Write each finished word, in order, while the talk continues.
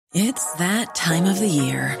It's that time of the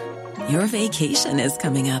year. Your vacation is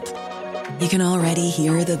coming up. You can already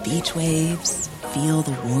hear the beach waves, feel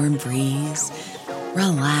the warm breeze,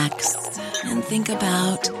 relax, and think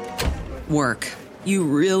about work. You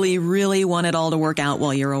really, really want it all to work out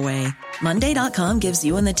while you're away. Monday.com gives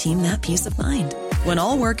you and the team that peace of mind. When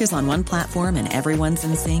all work is on one platform and everyone's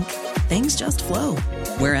in sync, things just flow.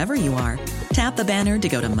 Wherever you are, tap the banner to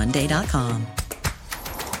go to Monday.com.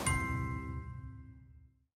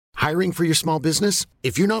 Hiring for your small business?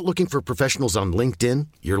 If you're not looking for professionals on LinkedIn,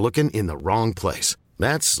 you're looking in the wrong place.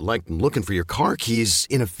 That's like looking for your car keys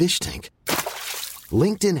in a fish tank.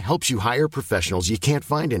 LinkedIn helps you hire professionals you can't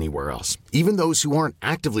find anywhere else, even those who aren't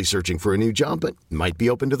actively searching for a new job but might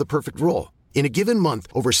be open to the perfect role. In a given month,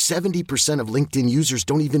 over 70% of LinkedIn users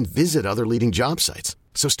don't even visit other leading job sites.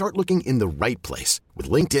 So start looking in the right place.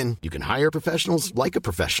 With LinkedIn, you can hire professionals like a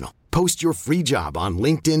professional. Post your free job on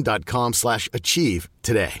linkedin.com/achieve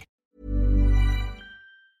today.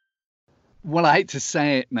 Well, I hate to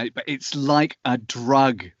say it, mate, but it's like a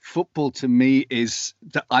drug. Football to me is,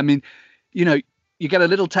 you get a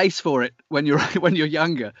little taste for it when you're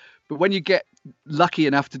younger, but when you get lucky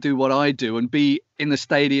enough to do what I do and be in the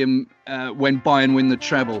stadium when Bayern win the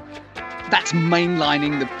treble, that's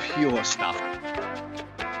mainlining the pure stuff.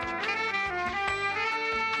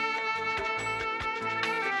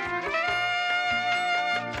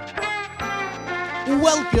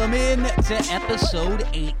 Welcome in to episode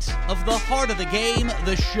 8 of The Heart of the Game,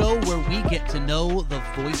 the show where we get to know the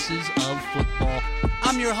voices of football.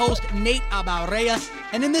 I'm your host, Nate Abaurrea,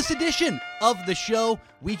 and in this edition of the show,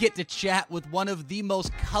 we get to chat with one of the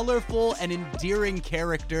most colorful and endearing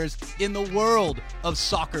characters in the world of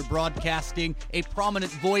soccer broadcasting, a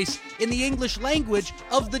prominent voice in the English language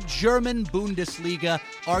of the German Bundesliga,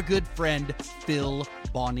 our good friend, Phil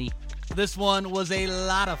Bonney. This one was a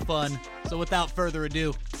lot of fun, so without further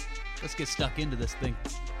ado, let's get stuck into this thing.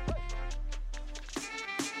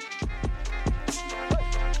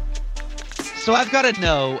 So I've got to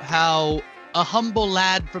know how a humble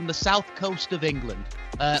lad from the south coast of England,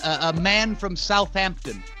 a man from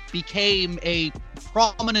Southampton, became a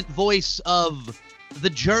prominent voice of the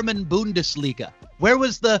German Bundesliga. Where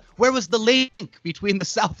was the link between the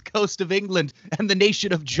south coast of England and the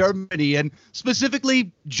nation of Germany, and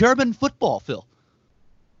specifically German football, Phil?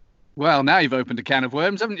 Well, now you've opened a can of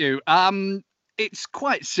worms, haven't you? It's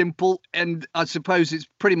quite simple, and I suppose it's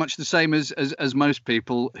pretty much the same as most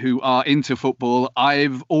people who are into football.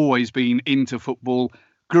 I've always been into football,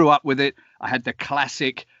 grew up with it. I had the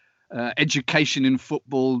classic education in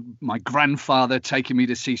football. My grandfather taking me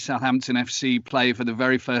to see Southampton FC play for the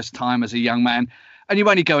very first time as a young man. And you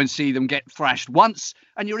only go and see them get thrashed once,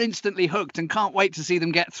 and you're instantly hooked and can't wait to see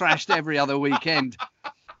them get thrashed every other weekend.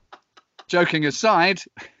 Joking aside,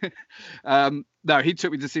 no, he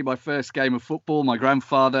took me to see my first game of football, my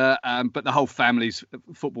grandfather, but the whole family's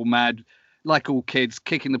football mad, like all kids,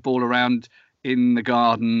 kicking the ball around in the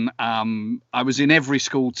garden. I was in every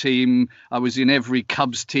school team. I was in every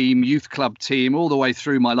Cubs team, youth club team, all the way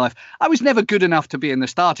through my life. I was never good enough to be in the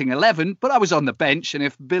starting 11, but I was on the bench. And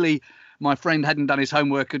if Billy, my friend, hadn't done his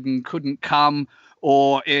homework and couldn't come,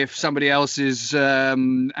 or if somebody else's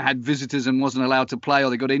had visitors and wasn't allowed to play,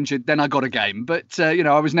 or they got injured, then I got a game. But,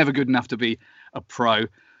 I was never good enough to be a pro.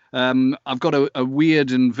 I've got a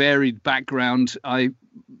weird and varied background. I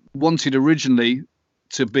wanted originally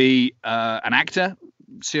to be an actor,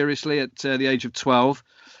 seriously, at the age of 12.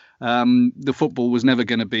 The football was never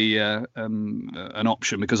going to be an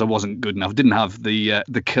option because I wasn't good enough. Didn't have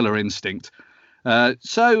the killer instinct.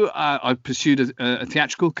 So I pursued a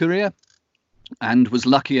theatrical career and was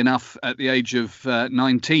lucky enough at the age of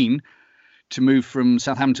 19 to move from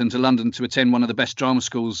Southampton to London to attend one of the best drama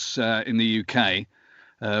schools in the UK,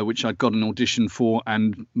 which I'd got an audition for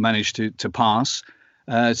and managed to pass.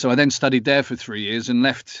 So I then studied there for 3 years and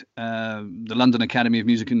left the London Academy of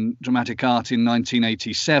Music and Dramatic Art in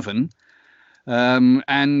 1987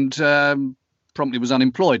 and promptly was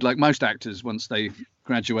unemployed, like most actors once they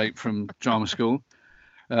graduate from drama school.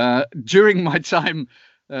 During my time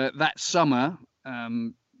that summer,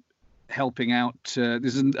 helping out,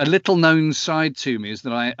 there's a little known side to me is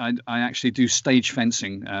that I actually do stage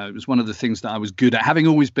fencing. It was one of the things that I was good at, having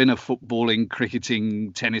always been a footballing,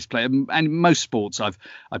 cricketing, tennis player, and most sports I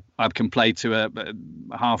can play to a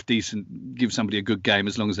half decent, give somebody a good game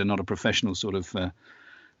as long as they're not a professional sort of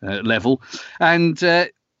level. And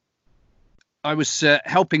I was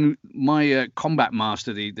helping my combat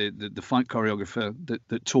master, the fight choreographer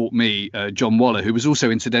that taught me, John Waller, who was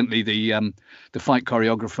also incidentally the fight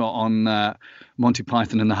choreographer on Monty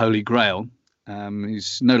Python and the Holy Grail.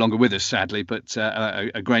 He's no longer with us, sadly, but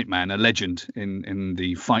a great man, a legend in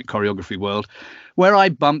the fight choreography world, where I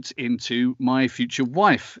bumped into my future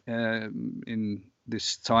wife in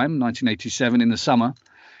this time, 1987, in the summer.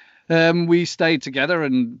 We stayed together,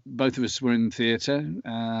 and both of us were in theatre.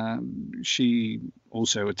 She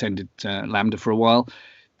also attended LAMDA for a while.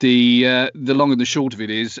 The long and the short of it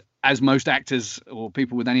is, as most actors or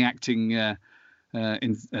people with any acting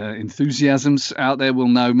enthusiasms out there will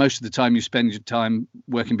know, most of the time you spend your time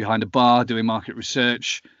working behind a bar, doing market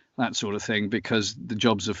research, that sort of thing, because the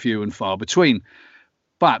jobs are few and far between.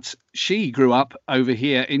 But she grew up over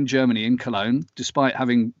here in Germany, in Cologne, despite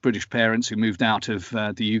having British parents who moved out of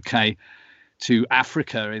the UK to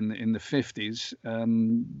Africa in the 50s.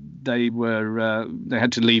 They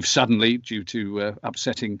had to leave suddenly due to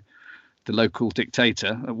upsetting the local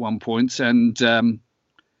dictator at one point, and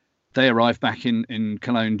they arrived back in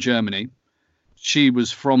Cologne, Germany. She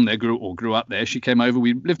was from there, grew up there. She came over.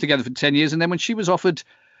 We lived together for 10 years, and then when she was offered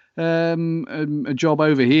a job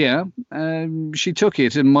over here, she took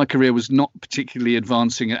it, and my career was not particularly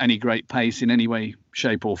advancing at any great pace in any way,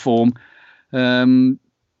 shape or form.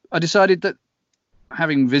 I decided that,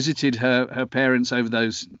 having visited her parents over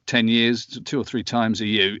those 10 years, 2 or 3 times a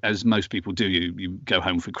year, as most people do, you go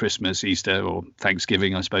home for Christmas, Easter or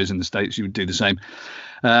Thanksgiving, I suppose in the States you would do the same.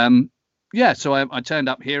 So I turned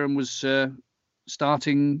up here and was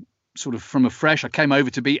starting sort of from afresh. I came over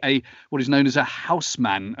to be what is known as a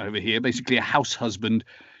houseman over here, basically a house husband.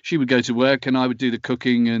 She would go to work and I would do the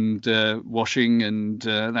cooking and washing and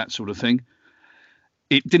that sort of thing.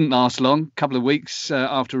 It didn't last long. A couple of weeks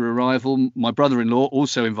after arrival, my brother-in-law,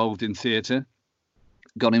 also involved in theatre,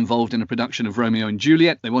 got involved in a production of Romeo and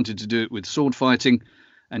Juliet. They wanted to do it with sword fighting.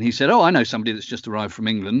 And he said, "Oh, I know somebody that's just arrived from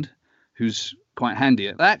England who's quite handy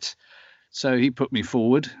at that." So he put me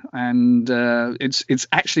forward, and it's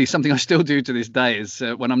actually something I still do to this day. Is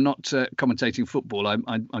when I'm not commentating football, I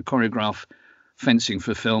choreograph fencing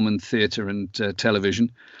for film and theatre and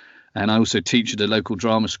television, and I also teach at a local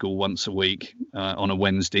drama school once a week on a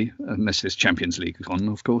Wednesday, unless there's Champions League on,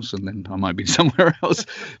 of course, and then I might be somewhere else.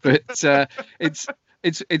 But it's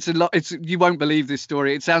a lot. You won't believe this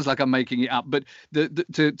story. It sounds like I'm making it up, but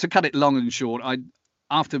to cut it long and short,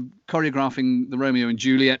 after choreographing the Romeo and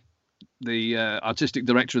Juliet, the artistic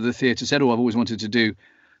director of the theatre said, "Oh, I've always wanted to do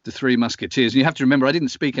the Three Musketeers." And you have to remember, I didn't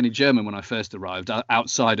speak any German when I first arrived,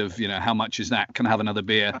 outside of, how much is that? Can I have another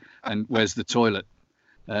beer? And where's the toilet?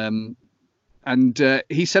 And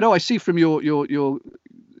he said, "Oh, I see from your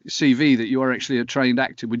CV that you are actually a trained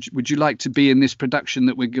actor. Would you like to be in this production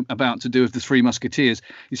that we're about to do of the Three Musketeers?"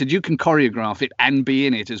 He said, "You can choreograph it and be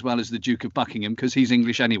in it as well as the Duke of Buckingham, because he's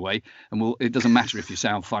English anyway, and it doesn't matter if you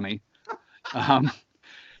sound funny."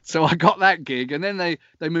 So I got that gig, and then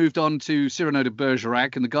they moved on to Cyrano de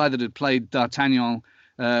Bergerac, and the guy that had played D'Artagnan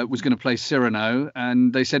was going to play Cyrano,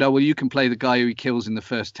 and they said, "Oh, well, you can play the guy who he kills in the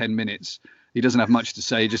first 10 minutes. He doesn't have much to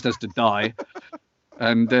say, he just has to die."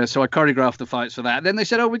 And so I choreographed the fights for that. Then they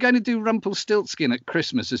said, "Oh, we're going to do Rumpelstiltskin at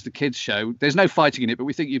Christmas as the kids show. There's no fighting in it, but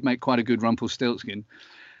we think you'd make quite a good Rumpelstiltskin."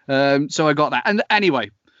 So I got that. And anyway,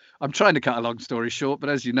 I'm trying to cut a long story short, but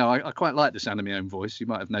as you know, I quite like the sound of my own voice. You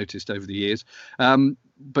might have noticed over the years.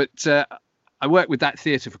 But I worked with that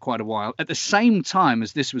theatre for quite a while. At the same time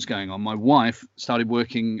as this was going on, my wife started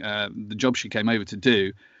working. The job she came over to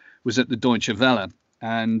do was at the Deutsche Welle.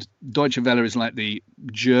 And Deutsche Welle is like the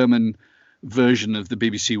German version of the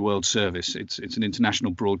BBC World Service. It's an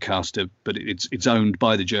international broadcaster, but it's owned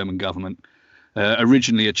by the German government.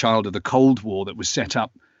 Originally a child of the Cold War that was set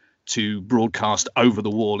up to broadcast over the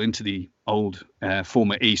wall into the old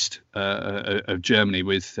former East of Germany,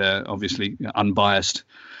 with obviously unbiased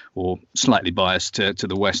or slightly biased to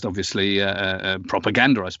the West, obviously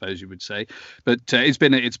propaganda, I suppose you would say. But it's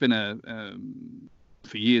been a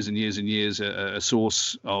for years and years and years a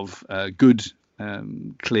source of good,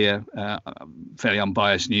 clear, fairly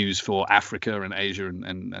unbiased news for Africa and Asia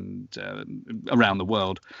and around the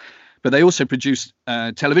world. But they also produce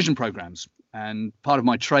television programs. And part of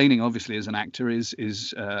my training, obviously, as an actor is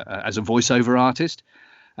as a voiceover artist.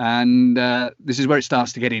 And this is where it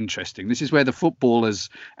starts to get interesting. This is where the footballers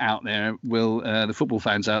out there the football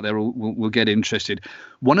fans out there will get interested.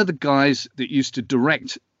 One of the guys that used to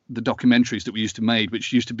direct the documentaries that we used to make,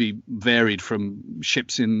 which used to be varied from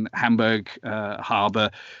ships in Hamburg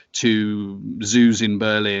harbor to zoos in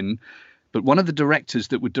Berlin. But one of the directors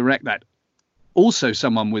that would direct that, also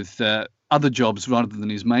someone with other jobs rather than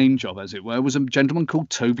his main job, as it were, was a gentleman called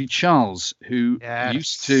Toby Charles, who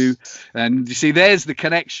used to, and you see, there's the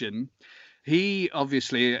connection. He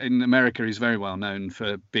obviously in America is very well known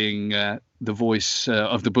for being the voice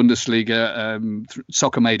of the Bundesliga,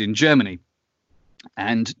 Soccer Made in Germany.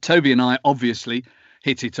 And Toby and I obviously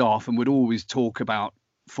hit it off and would always talk about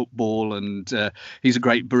football, and he's a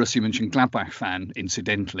great Borussia Mönchengladbach fan,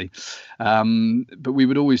 incidentally. But we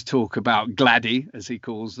would always talk about Gladdy, as he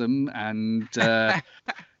calls them. And at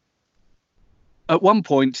one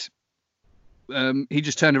point, he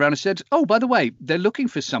just turned around and said, "Oh, by the way, they're looking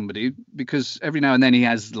for somebody," because every now and then he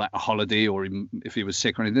has like a holiday, or if he was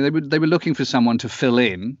sick or anything, they were looking for someone to fill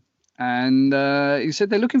in. And he said,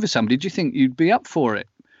 "They're looking for somebody. Do you think you'd be up for it?"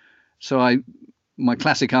 So my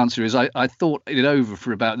classic answer is I thought it over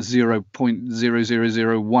for about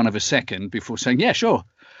 0.0001 of a second before saying, "Yeah, sure."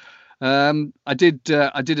 I did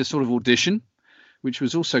a sort of audition, which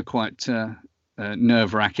was also quite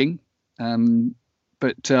nerve-wracking.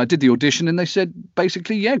 But I did the audition, and they said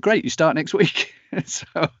basically, "Yeah, great, you start next week."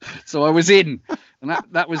 so I was in, and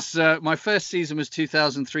that was my first season was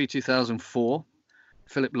 2003-2004.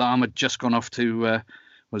 Philipp Lahm had just gone off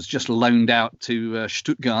was just loaned out to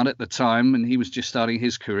Stuttgart at the time, and he was just starting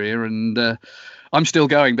his career. And I'm still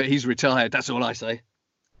going, but he's retired. That's all I say.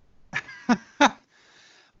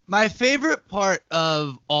 My favorite part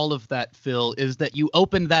of all of that, Phil, is that you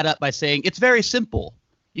opened that up by saying it's very simple.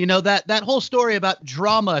 You know, that whole story about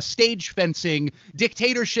drama, stage fencing,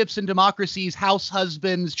 dictatorships and democracies, house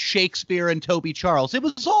husbands, Shakespeare and Toby Charles. It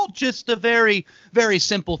was all just a very, very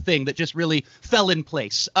simple thing that just really fell in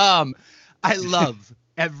place. I love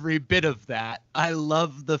every bit of that. I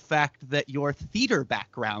love the fact that your theater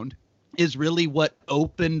background is really what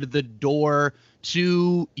opened the door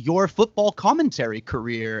to your football commentary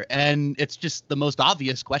career. And it's just the most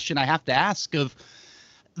obvious question I have to ask of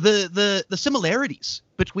the similarities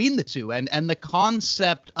between the two and the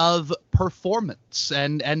concept of performance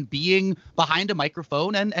and being behind a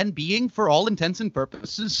microphone and being, for all intents and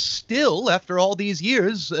purposes, still, after all these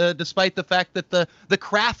years, despite the fact that the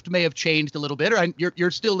craft may have changed a little bit, or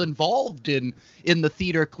you're still involved in the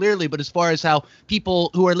theater, clearly, but as far as how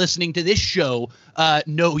people who are listening to this show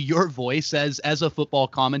know your voice as a football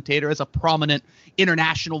commentator, as a prominent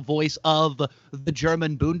international voice of the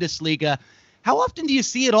German Bundesliga, how often do you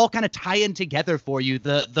see it all kind of tie in together for you,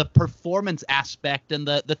 the performance aspect and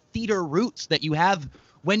the theater roots that you have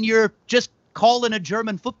when you're just calling a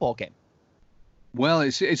German football game? Well,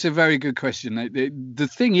 it's a very good question. The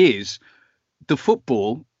thing is, the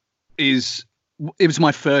football it was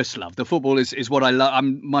my first love. The football is what I love.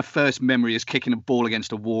 My first memory is kicking a ball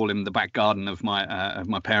against a wall in the back garden of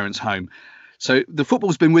my parents' home. So the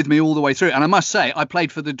football's been with me all the way through. And I must say, I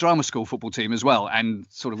played for the drama school football team as well, and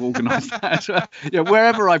sort of organised that.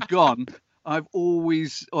 Wherever I've gone, I've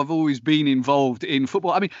always been involved in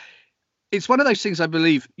football. I mean, it's one of those things, I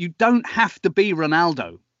believe, you don't have to be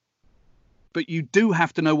Ronaldo, but you do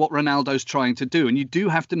have to know what Ronaldo's trying to do, and you do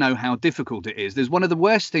have to know how difficult it is. There's one of the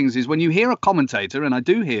worst things is when you hear a commentator, and I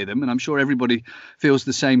do hear them, and I'm sure everybody feels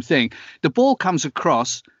the same thing. The ball comes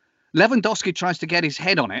across, Lewandowski tries to get his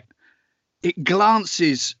head on it, it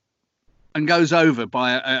glances and goes over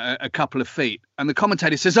by a couple of feet. And the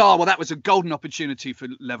commentator says, "Oh, well, that was a golden opportunity for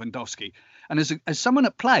Lewandowski." And as someone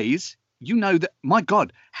that plays, you know that, my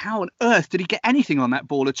God, how on earth did he get anything on that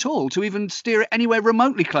ball at all to even steer it anywhere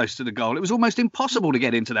remotely close to the goal? It was almost impossible to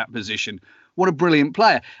get into that position. What a brilliant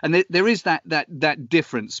player. And there is that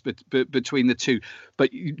difference between the two. But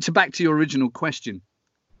back to your original question,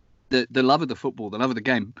 the love of the football, the love of the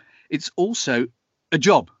game, it's also a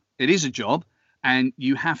job. It is a job, and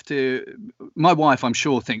you have to. My wife, I'm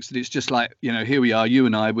sure, thinks that it's just like, here we are, you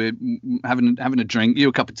and I, we're having a drink, you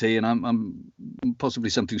a cup of tea, and I'm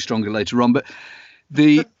possibly something stronger later on. But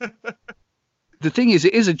the thing is,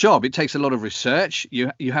 it is a job. It takes a lot of research.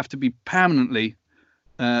 You have to be permanently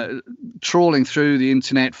trawling through the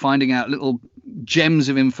internet, finding out little gems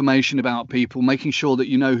of information about people, making sure that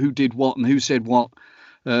you know who did what and who said what,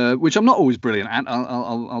 which I'm not always brilliant at.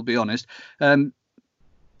 I'll be honest.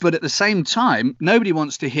 But at the same time, nobody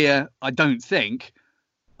wants to hear, I don't think,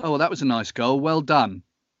 "Oh, well, that was a nice goal. Well done."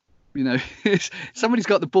 Somebody's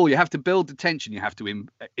got the ball. You have to build the tension. You have to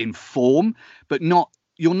inform, but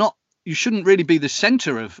you shouldn't really be the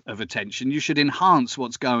center of attention. You should enhance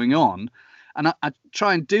what's going on. And I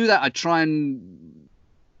try and do that. I try and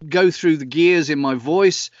go through the gears in my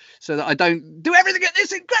voice so that I don't do everything at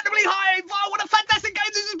this incredibly high. Oh, what a fantastic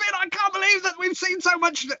game this has been. I can't believe that we've seen so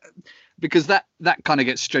much. Because that kind of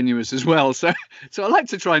gets strenuous as well. So I like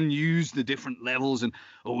to try and use the different levels and,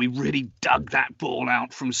 we really dug that ball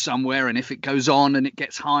out from somewhere. And if it goes on and it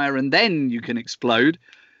gets higher, and then you can explode.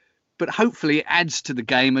 But hopefully it adds to the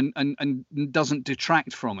game and doesn't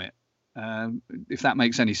detract from it, if that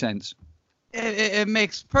makes any sense. It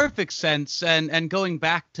makes perfect sense. And going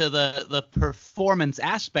back to the performance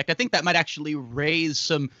aspect, I think that might actually raise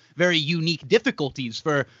some very unique difficulties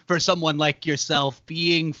for someone like yourself,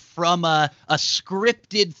 being from a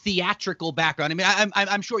scripted theatrical background. I mean,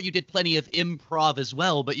 I'm sure you did plenty of improv as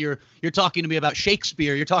well, but you're talking to me about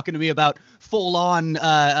Shakespeare. You're talking to me about full-on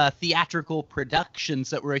theatrical productions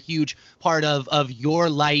that were a huge part of your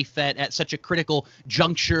life at such a critical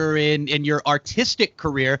juncture in your artistic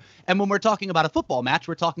career. And when we're talking about a football match,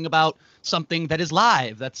 we're talking about something that is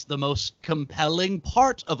live. That's the most compelling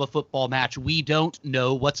part of a football match. We don't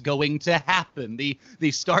know what's going to happen.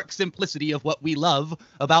 The stark simplicity of what we love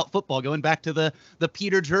about football, going back to the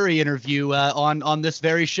Peter Drury interview on this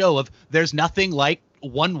very show of there's nothing like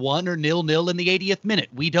 1-1 or 0-0 in the 80th minute.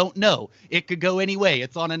 We don't know. It could go any way.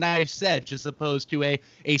 It's on a knife's edge as opposed to a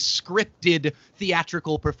scripted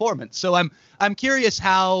theatrical performance. So I'm curious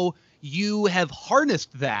how you have harnessed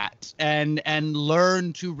that and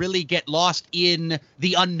learned to really get lost in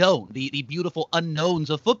the unknown, the beautiful unknowns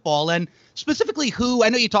of football, and specifically who, I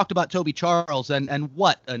know you talked about Toby Charles and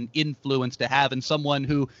what an influence to have in someone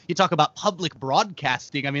who, you talk about public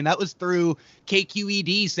broadcasting. I mean, that was through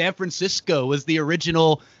KQED. San Francisco was the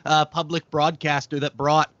original public broadcaster that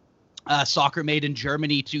brought Soccer Made in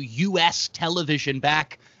Germany to U.S. television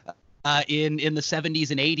back in the 70s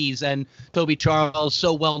and 80s, and Toby Charles,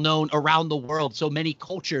 so well known around the world. So many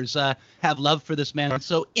cultures have love for this man.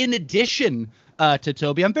 So in addition to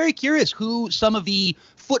Toby, I'm very curious who some of the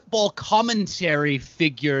football commentary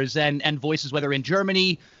figures and voices, whether in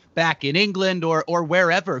Germany, back in England, or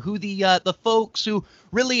wherever, who the folks who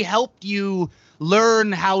really helped you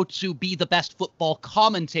learn how to be the best football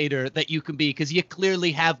commentator that you can be, because you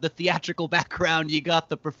clearly have the theatrical background, you got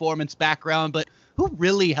the performance background, but who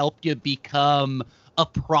really helped you become a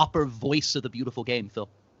proper voice of the beautiful game, Phil?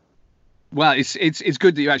 Well, it's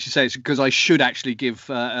good that you actually say it, because I should actually give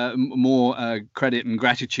more credit and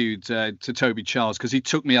gratitude to Toby Charles, because he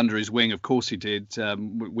took me under his wing. Of course he did.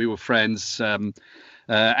 We were friends.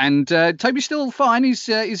 And Toby's still fine. He's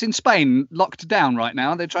in Spain, locked down right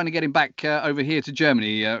now. They're trying to get him back over here to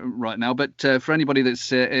Germany right now. But for anybody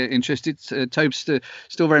that's interested, Toby's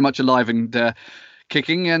still very much alive and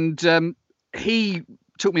kicking. And he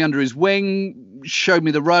took me under his wing, showed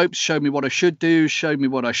me the ropes, showed me what I should do, showed me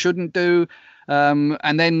what I shouldn't do.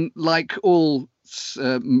 And then, like all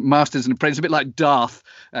masters and apprentices, a bit like Darth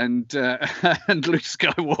and Luke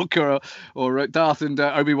Skywalker, or Darth and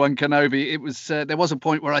Obi-Wan Kenobi, it was there was a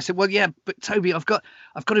point where I said, well, yeah, but Toby, I've got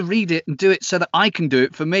to read it and do it so that I can do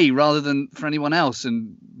it for me rather than for anyone else.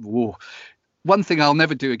 And whoa, one thing I'll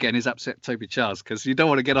never do again is upset Toby Charles, because you don't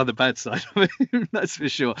want to get on the bad side of him. That's for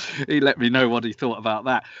sure. He let me know what he thought about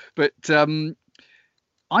that. But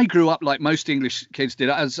I grew up like most English kids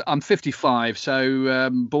did. As I'm 55,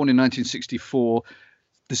 so born in 1964.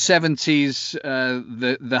 The 70s,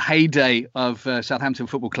 the heyday of Southampton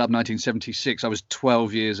Football Club, 1976. I was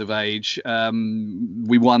 12 years of age.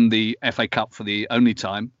 We won the FA Cup for the only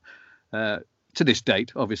time. To this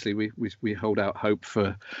date, obviously, we hold out hope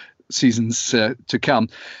for seasons to come.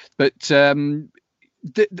 But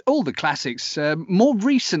all the classics. More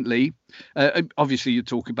recently, obviously, you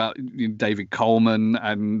talk about David Coleman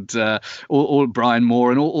and all Brian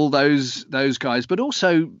Moore and all those guys, but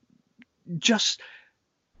also just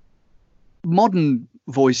modern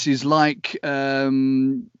voices like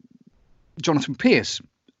Jonathan Pearce.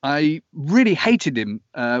 I really hated him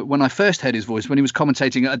when I first heard his voice when he was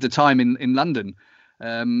commentating at the time in London,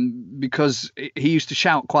 because he used to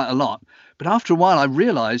shout quite a lot. But after a while, I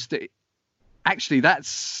realised that actually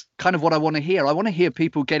that's kind of what I want to hear. I want to hear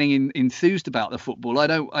people getting enthused about the football.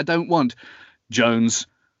 I don't want Jones,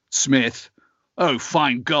 Smith, oh,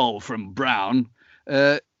 fine goal from Brown.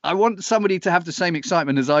 I want somebody to have the same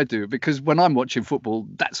excitement as I do, because when I'm watching football,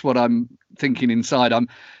 that's what I'm thinking inside.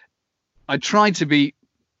 I try to be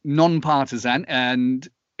non-partisan, and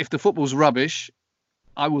if the football's rubbish,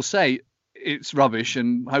 I will say it's rubbish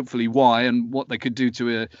and hopefully why and what they could do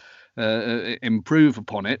to improve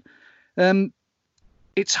upon it.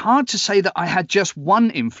 It's hard to say that I had just one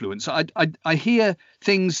influence. I hear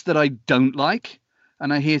things that I don't like,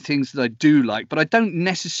 and I hear things that I do like, but I don't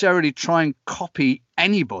necessarily try and copy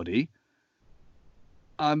anybody.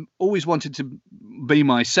 I'm always wanted to be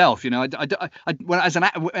myself, and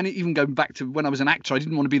even going back to when I was an actor, I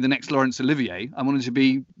didn't want to be the next Laurence Olivier. I wanted to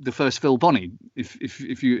be the first Phil Bonney,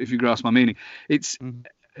 if you grasp my meaning. It's.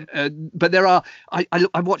 But there are.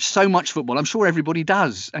 I watch so much football. I'm sure everybody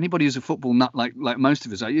does. Anybody who's a football nut like most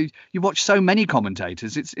of us are. You watch so many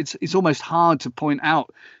commentators. It's almost hard to point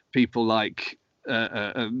out people like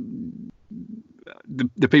the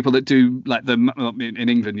people that do, like in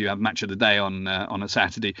England you have Match of the Day on a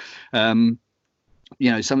Saturday. Some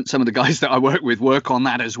of the guys that I work with work on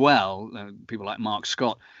that as well. People like Mark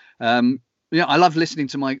Scott. Yeah, I love listening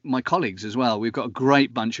to my colleagues as well. We've got a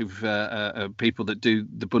great bunch of people that do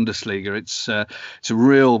the Bundesliga. It's a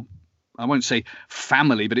real, I won't say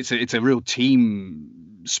family, but it's a real team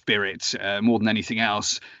spirit more than anything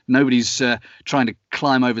else. Nobody's trying to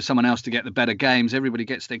climb over someone else to get the better games. Everybody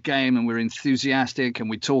gets their game, and we're enthusiastic, and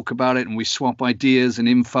we talk about it, and we swap ideas and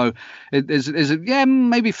info. There's a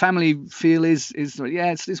maybe family feel is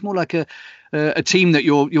it's more like a team that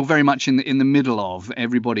you're very much in the middle of.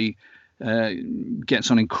 Everybody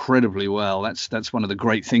gets on incredibly well. That's one of the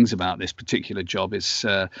great things about this particular job is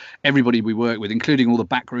everybody we work with, including all the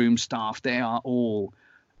backroom staff. They are all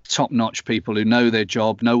top-notch people who know their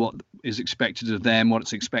job, know what is expected of them,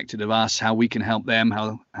 what's expected of us, how we can help them,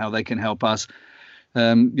 how they can help us.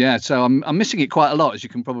 So I'm missing it quite a lot, as you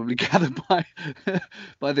can probably gather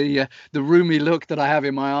by the roomy look that I have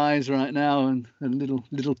in my eyes right now, and a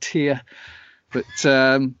little tear. But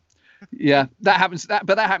yeah, that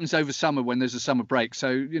happens over summer when there's a summer break.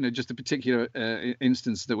 So just a particular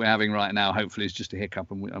instance that we're having right now, hopefully, is just a hiccup,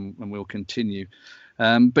 and we'll continue.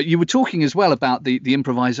 But you were talking as well about the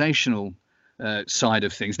improvisational side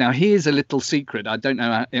of things. Now, here's a little secret. I don't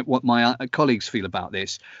know what my colleagues feel about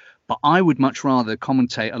this, but I would much rather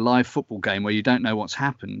commentate a live football game where you don't know what's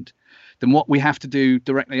happened than what we have to do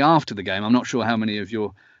directly after the game. I'm not sure how many of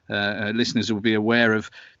your listeners will be aware of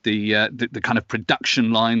the kind of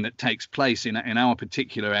production line that takes place in our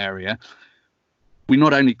particular area. We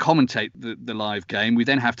not only commentate the live game, we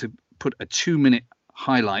then have to put a 2-minute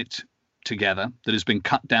highlight together that has been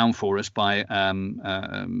cut down for us by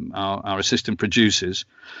our assistant producers.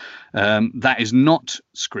 That is not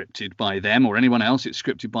scripted by them or anyone else. It's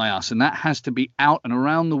scripted by us, and that has to be out and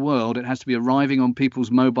around the world. It has to be arriving on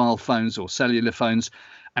people's mobile phones or cellular phones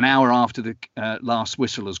an hour after the last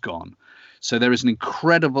whistle has gone. So there is an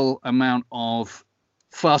incredible amount of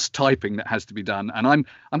fast typing that has to be done. And I'm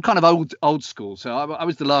kind of old school. So I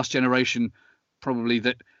was the last generation probably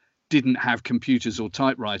that didn't have computers or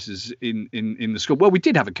typewriters in the school. Well, we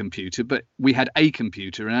did have a computer, but we had a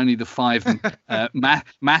computer, and only the 5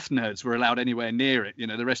 math nerds were allowed anywhere near it.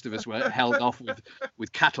 The rest of us were held off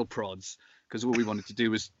with cattle prods, because all we wanted to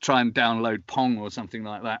do was try and download Pong or something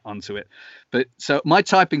like that onto it. But so my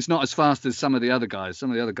typing's not as fast as some of the other guys. Some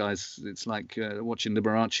of the other guys, it's like watching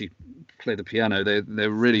Liberace play the piano. They're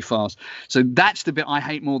really fast. So that's the bit I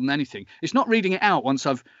hate more than anything. It's not reading it out. Once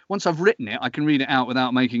I've written it, I can read it out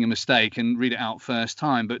without making a mistake and read it out first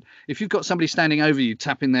time. But if you've got somebody standing over you,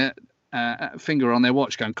 tapping their finger on their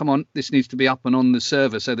watch, going, "Come on, this needs to be up and on the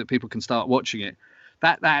server so that people can start watching it."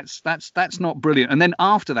 That's not brilliant. And then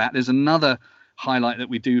after that, there's another highlight that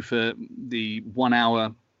we do for the 1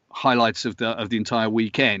 hour highlights of the entire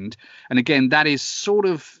weekend. And again, that is sort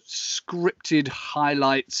of scripted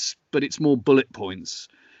highlights, but it's more bullet points,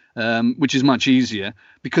 which is much easier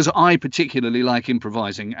because I particularly like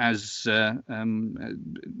improvising. As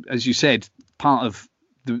you said, part of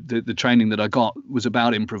the training that I got was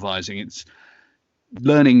about improvising. It's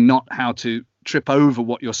learning not how to trip over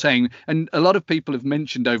what you're saying. And a lot of people have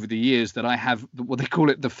mentioned over the years that I have what they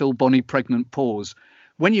call it the Phil Bonney pregnant pause.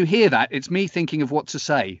 When you hear that, it's me thinking of what to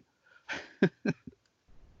say.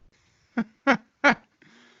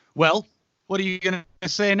 Well, what are you going to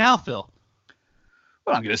say now, Phil?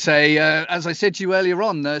 Well, I'm going to say, as I said to you earlier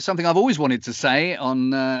on, something I've always wanted to say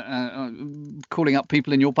on calling up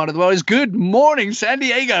people in your part of the world is good morning, San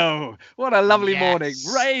Diego. What a lovely morning.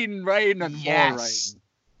 Rain, and more rain.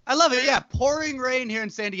 I love it. Yeah, pouring rain here in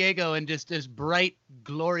San Diego and just this bright,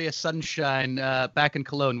 glorious sunshine back in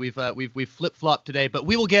Cologne. We've flip-flopped today, but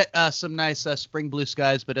we will get some nice spring blue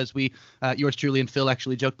skies. But as yours truly and Phil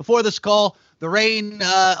actually joked before this call, the rain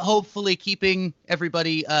hopefully keeping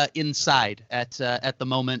everybody inside at the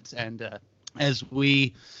moment. And as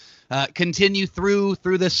we continue through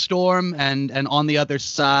this storm and on the other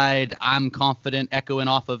side, I'm confident, echoing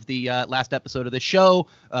off of the last episode of the show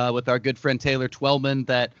with our good friend Taylor Twellman,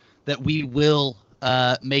 that we will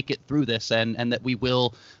make it through this and that we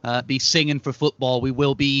will be singing for football. We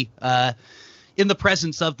will be in the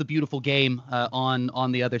presence of the beautiful game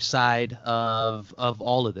on the other side of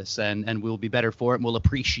all of this, and we'll be better for it, and we'll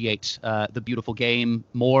appreciate the beautiful game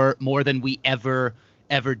more than we ever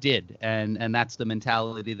did. And that's the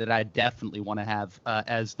mentality that I definitely want to have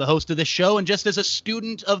as the host of this show and just as a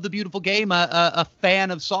student of the beautiful game, a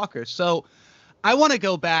fan of soccer. So I want to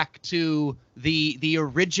go back to the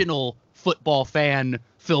original football fan,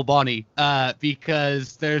 Phil Bonney,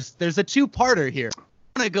 because there's a two-parter here.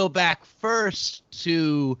 I want to go back first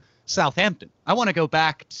to Southampton. I want to go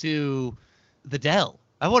back to the Dell.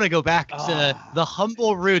 I want to go back to the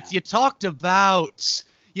humble roots. You talked about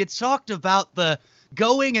the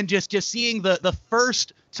going and just seeing the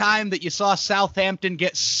first time that you saw Southampton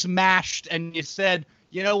get smashed and you said,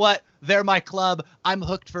 you know what? They're my club. I'm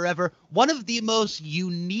hooked forever. One of the most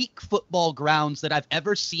unique football grounds that I've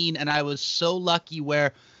ever seen, and I was so lucky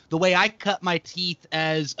where the way I cut my teeth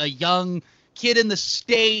as a young kid in the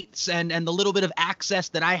States and the little bit of access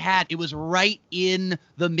that I had, it was right in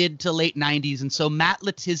the mid to late 90s. And so Matt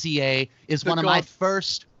Letizia is one of my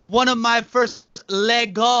first, Le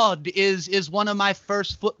God is one of my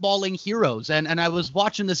first footballing heroes. And I was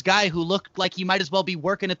watching this guy who looked like he might as well be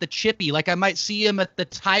working at the Chippy. Like I might see him at the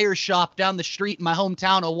tire shop down the street in my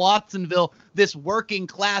hometown of Watsonville, this working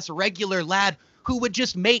class regular lad who would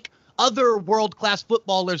just make other world-class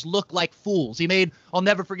footballers look like fools. I'll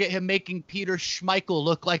never forget him making Peter Schmeichel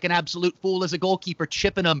look like an absolute fool as a goalkeeper,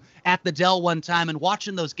 chipping him at the Dell one time. And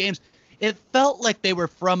watching those games, it felt like they were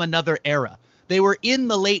from another era. They were in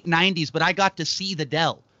the late 90s, but I got to see the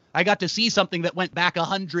Dell. I got to see something that went back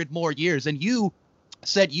 100 more years. And you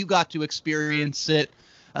said you got to experience it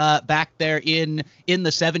back there in the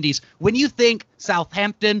 70s. When you think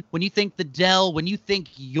Southampton, when you think the Dell, when you think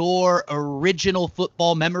your original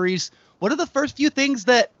football memories, what are the first few things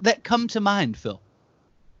that come to mind, Phil?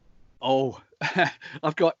 Oh,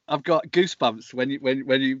 I've got goosebumps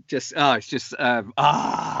when you just it's just I'm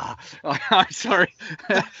sorry,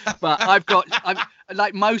 but I'm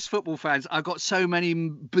like most football fans. I've got so many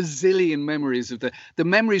bazillion memories of the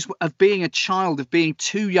memories of being a child, of being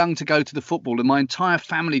too young to go to the football, and my entire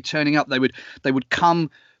family turning up. They would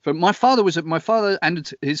come. My father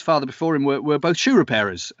and his father before him were both shoe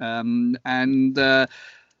repairers, and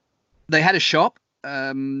they had a shop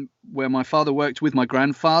where my father worked with my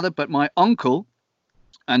grandfather, but my uncle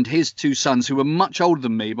and his two sons, who were much older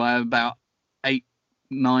than me by about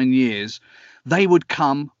 8-9 years, they would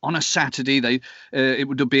come on a Saturday. It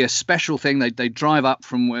would be a special thing. They'd drive up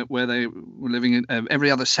from where they were living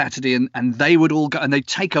every other Saturday, and they would all go, and they'd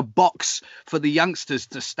take a box for the youngsters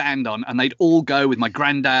to stand on, and they'd all go with my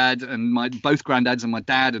granddad and both granddads and my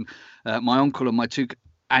dad and my uncle and my two,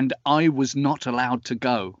 and I was not allowed to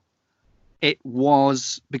go. It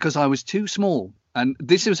was because I was too small. And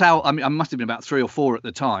this is how, I must have been about 3 or 4 at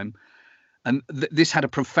the time. And this had a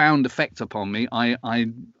profound effect upon me. I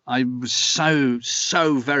was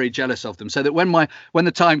so very jealous of them. So that when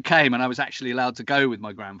the time came and I was actually allowed to go with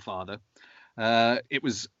my grandfather, it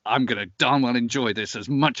was, I'm going to darn well enjoy this as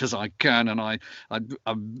much as I can. And I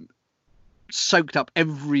soaked up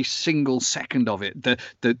every single second of it,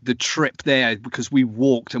 the trip there, because we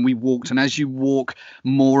walked, and as you walk,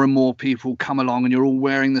 more and more people come along, and you're all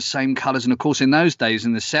wearing the same colors. And of course, in those days,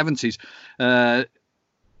 in the 70s,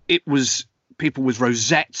 it was people with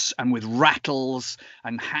rosettes and with rattles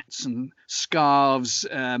and hats and scarves,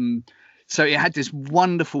 so it had this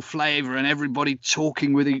wonderful flavor, and everybody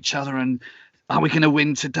talking with each other. And are we going to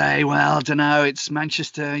win today? Well, I don't know, it's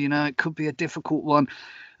Manchester, it could be a difficult one.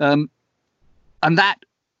 And that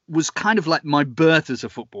was kind of like my birth as a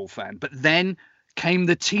football fan. But then came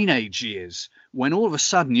the teenage years, when all of a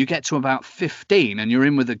sudden you get to about 15 and you're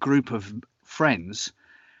in with a group of friends,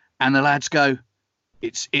 and the lads go,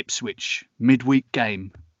 it's Ipswich, midweek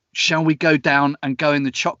game. Shall we go down and go in the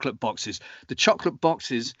chocolate boxes? The chocolate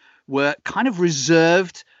boxes were kind of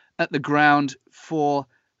reserved at the ground for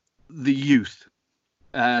the youth.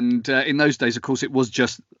 And in those days, of course, it was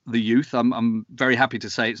just the youth. I'm very happy to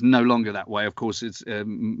say it's no longer that way. Of course, it's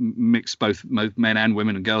mixed both men and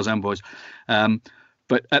women and girls and boys.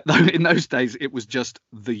 But in those days, it was just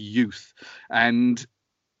the youth. And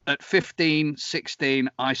at 15, 16,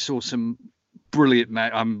 I saw some brilliant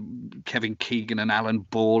Kevin Keegan and Alan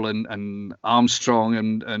Ball and Armstrong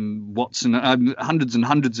and Watson, hundreds and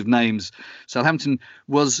hundreds of names. Southampton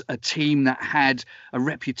was a team that had a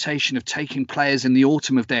reputation of taking players in the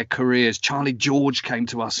autumn of their careers. Charlie George came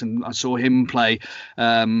to us and I saw him play.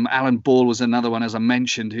 Alan Ball was another one, as I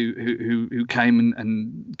mentioned, who came,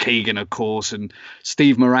 and Keegan, of course, and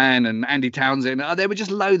Steve Moran and Andy Townsend. There were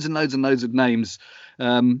just loads and loads and loads of names.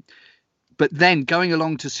 But then going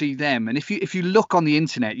along to see them, and if you look on the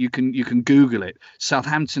internet, you can Google it,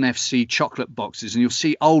 Southampton FC chocolate boxes, and you'll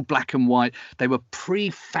see old black and white. They were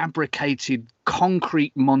prefabricated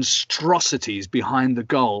concrete monstrosities behind the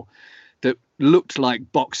goal that looked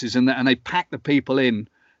like boxes, and they packed the people in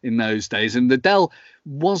those days. And the Dell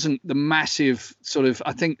wasn't the massive sort of,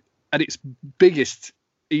 I think at its biggest,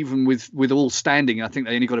 even with all standing, I think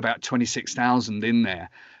they only got about 26,000 in there.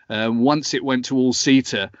 Once it went to all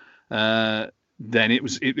seater, then it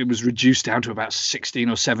was reduced down to about 16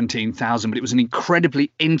 or 17,000, but it was an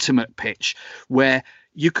incredibly intimate pitch where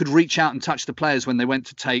you could reach out and touch the players when they went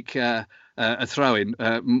to take a throw-in,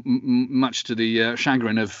 much to the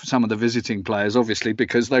chagrin of some of the visiting players, obviously,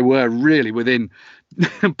 because they were really within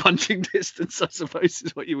punching distance, I suppose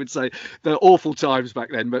is what you would say. They're awful times back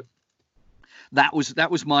then, but that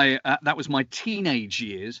was my teenage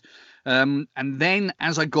years, and then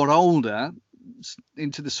as I got older,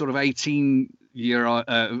 into the sort of 18-year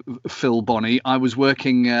Phil Bonney, I was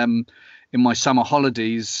working in my summer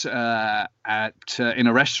holidays in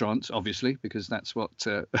a restaurant, obviously, because that's what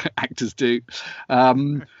actors do.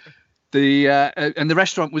 And the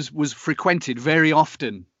restaurant was frequented very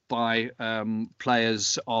often by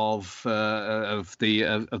players of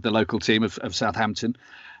the local team of Southampton.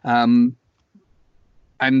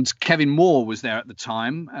 And Kevin Moore was there at the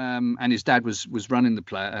time, and his dad was running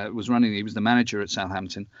the he was the manager at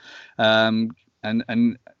Southampton, and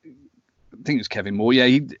I think it was Kevin Moore. Yeah,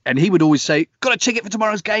 he would always say, "Got a ticket for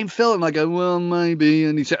tomorrow's game, Phil?" And I go, "Well, maybe."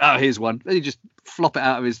 And he'd say, "Oh, here's one." And he'd just flop it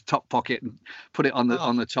out of his top pocket and put it on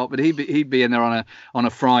the top. But he'd be in there on a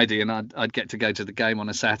Friday, and I'd get to go to the game on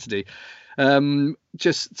a Saturday.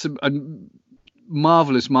 Just some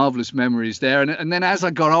marvelous memories there. And then as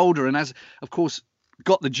I got older, and as of course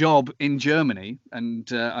got the job in Germany,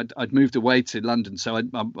 and I'd moved away to London, so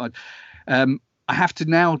I have to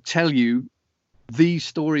now tell you the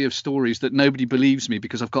story of stories that nobody believes me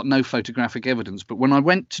because I've got no photographic evidence. But when I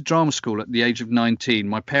went to drama school at the age of 19,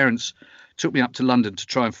 my parents took me up to London to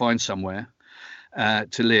try and find somewhere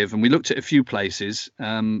to live. And we looked at a few places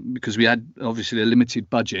because we had obviously a limited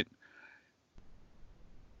budget.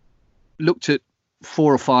 Looked at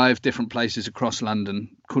 4 or 5 different places across London,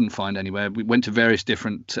 couldn't find anywhere. We went to various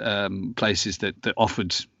different places that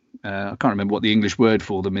offered, I can't remember what the English word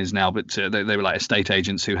for them is now, but they were like estate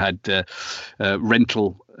agents who had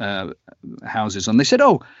rental houses. And they said,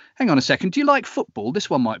 "Oh, hang on a second, do you like football?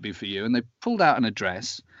 This one might be for you." And they pulled out an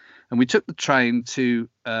address, and we took the train to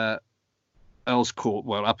Earl's Court,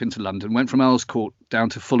 well, up into London, went from Earl's Court down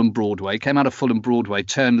to Fulham Broadway, came out of Fulham Broadway,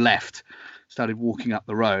 turned left, started walking up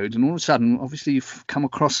the road, and all of a sudden, obviously, you've come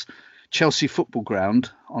across Chelsea Football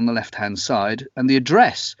Ground on the left-hand side, and the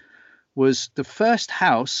address was the first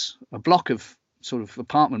house, a block of sort of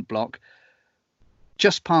apartment block,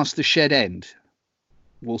 just past the Shed End.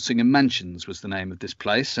 Walsingham Mansions was the name of this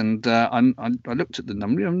place, and I looked at the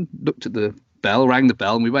number, and looked at the bell, rang the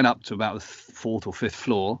bell, and we went up to about the 4th or 5th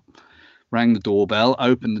floor, rang the doorbell,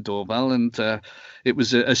 opened the doorbell, and it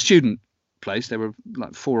was a student place. There were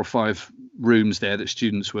like 4 or 5 rooms there that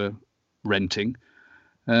students were renting,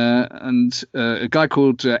 and a guy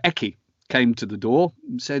called Eki came to the door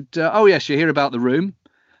and said, "Oh yes, you hear about the room?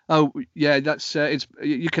 Oh yeah, that's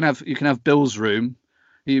you can have Bill's room.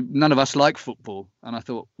 None of us like football." And I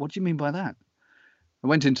thought, what do you mean by that? I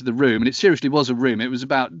went into the room, and it seriously was a room. It was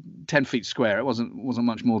about 10 feet square. It wasn't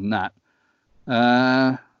much more than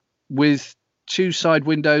that, with 2 side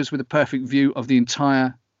windows with a perfect view of the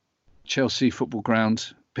entire Chelsea Football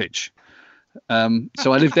Ground pitch.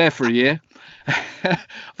 So I lived there for a year,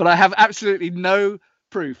 but I have absolutely no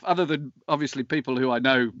proof other than obviously people who I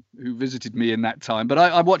know who visited me in that time. But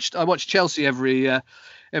I watched Chelsea every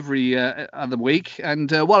other week,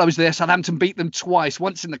 and while I was there, Southampton beat them twice,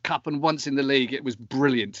 once in the cup and once in the league. It was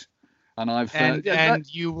brilliant, and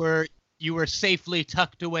you were safely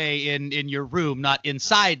tucked away in your room, not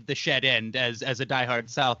inside the Shed End as a diehard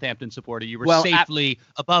Southampton supporter. You were safely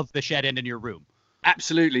above the Shed End in your room.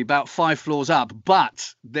 Absolutely, about 5 floors up.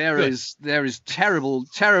 But there is terrible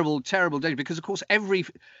danger, because of course every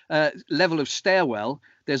level of stairwell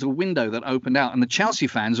there's a window that opened out, and the Chelsea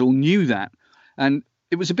fans all knew that. And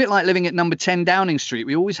it was a bit like living at number 10 Downing Street.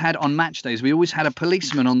 We always had, on match days, we always had a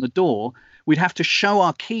policeman on the door. We'd have to show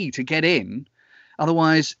our key to get in,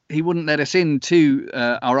 otherwise he wouldn't let us into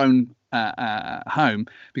our own home,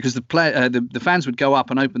 because the fans would go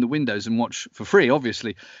up and open the windows and watch for free,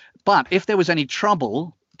 obviously. But if there was any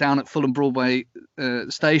trouble down at Fulham Broadway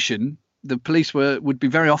station, the police would be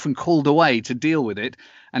very often called away to deal with it.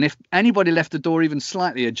 And if anybody left the door even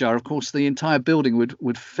slightly ajar, of course, the entire building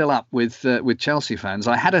would fill up with Chelsea fans.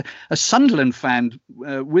 I had a Sunderland fan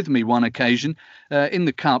with me one occasion in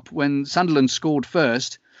the cup when Sunderland scored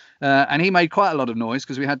first, and he made quite a lot of noise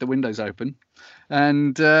because we had the windows open.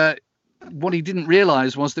 And what he didn't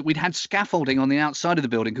realise was that we'd had scaffolding on the outside of the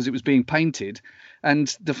building because it was being painted,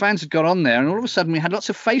 and the fans had got on there, and all of a sudden we had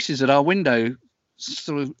lots of faces at our window,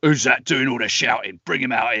 sort of, "Who's that doing all the shouting? Bring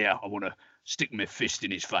him out here. I want to stick my fist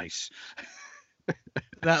in his face."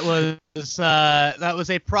 That was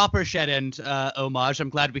a proper Shed End homage.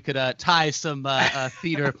 I'm glad we could tie some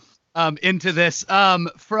theater into this.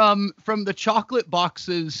 From the chocolate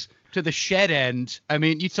boxes to the shed end. I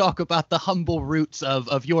mean, you talk about the humble roots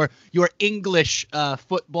of your English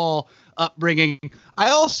football upbringing. I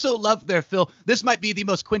also love there, Phil. This might be the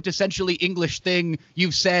most quintessentially English thing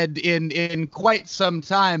you've said in quite some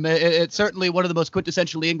time. It's certainly one of the most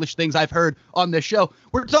quintessentially English things I've heard on this show.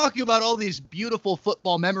 We're talking about all these beautiful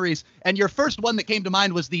football memories, and your first one that came to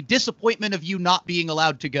mind was the disappointment of you not being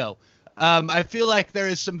allowed to go. I feel like there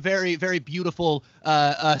is some very, very beautiful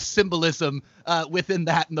symbolism within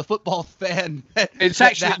that, and the football fan. It's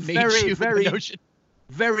actually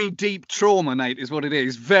very deep trauma, Nate, is what it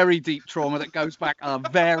is. Very deep trauma that goes back a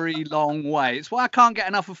very long way. It's why I can't get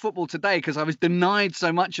enough of football today, because I was denied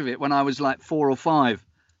so much of it when I was like 4 or 5.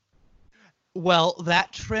 Well,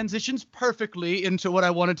 that transitions perfectly into what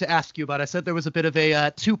I wanted to ask you about. I said there was a bit of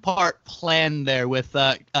a two-part plan there with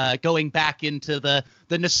going back into the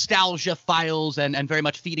nostalgia files and very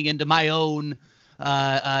much feeding into my own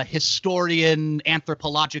historian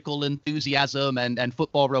anthropological enthusiasm and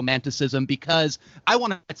football romanticism, because I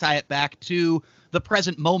want to tie it back to the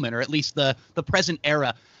present moment, or at least the present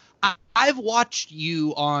era. I've watched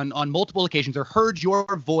you on multiple occasions, or heard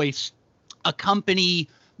your voice accompany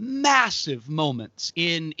massive moments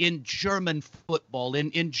in German football,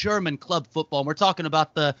 in German club football. And we're talking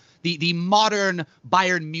about the modern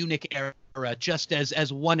Bayern Munich era, just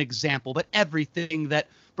as one example, but everything that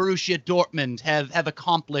Borussia Dortmund have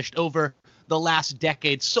accomplished over the last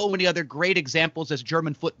decade. So many other great examples as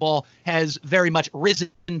German football has very much risen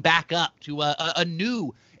back up to a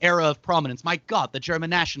new era of prominence. My God, the German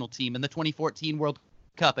national team and the 2014 World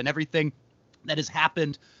Cup and everything that has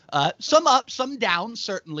happened. Some ups, some downs,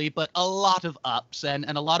 certainly, but a lot of ups and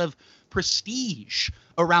a lot of prestige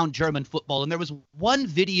around German football. And there was one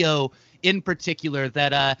video in particular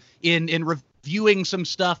that in reviewing some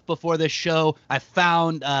stuff before this show, I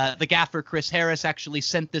found the gaffer Chris Harris actually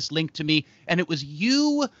sent this link to me, and it was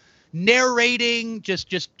you narrating,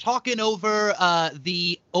 just talking over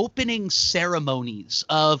the opening ceremonies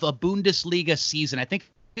of a Bundesliga season. I think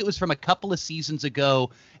it was from a couple of seasons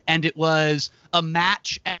ago, and it was a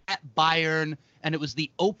match at Bayern, and it was the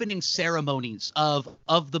opening ceremonies of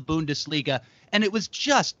the Bundesliga. And it was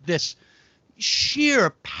just this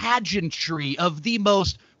sheer pageantry of the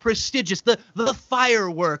most prestigious, the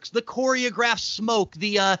fireworks, the choreographed smoke,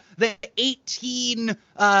 the 18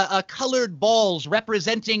 colored balls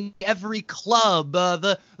representing every club,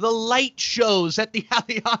 the light shows at the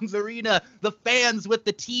Allianz Arena, the fans with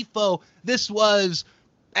the tifo. This was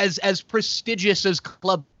as prestigious as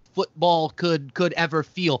club football could ever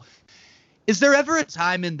feel. Is there ever a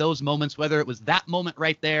time in those moments, whether it was that moment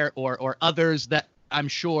right there or others that I'm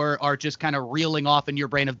sure are just kind of reeling off in your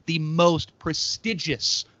brain, of the most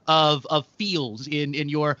prestigious of feels in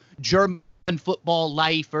your German football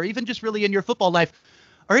life, or even just really in your football life?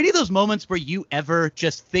 Are any of those moments where you ever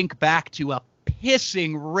just think back to a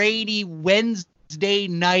pissing rainy Wednesday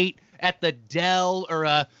night at the Dell, or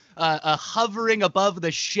a hovering above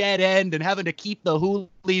the shed end and having to keep the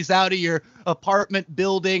hoolies out of your apartment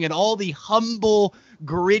building, and all the humble,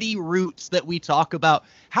 gritty roots that we talk about?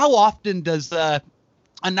 How often does a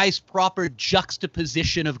nice proper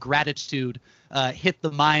juxtaposition of gratitude hit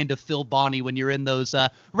the mind of Phil Bonney when you're in those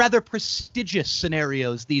rather prestigious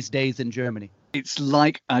scenarios these days in Germany? It's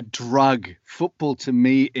like a drug. Football to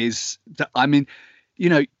me is, I mean,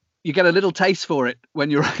 you get a little taste for it when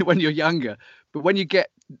you're younger, but when you get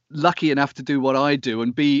lucky enough to do what I do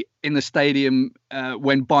and be in the stadium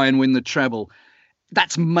when Bayern win the treble,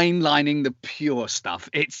 that's mainlining the pure stuff.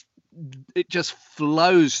 It just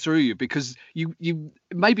flows through you, because you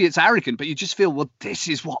maybe it's arrogant, but you just feel, well, this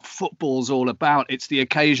is what football's all about. It's the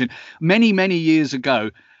occasion. Many years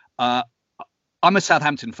ago, I'm a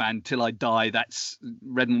Southampton fan till I die. That's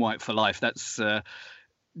red and white for life. That's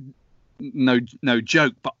no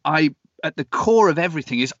joke. But at the core of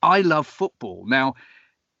everything is I love football. Now,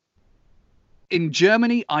 in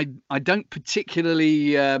Germany, I don't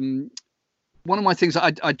particularly. One of my things,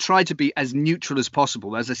 I try to be as neutral as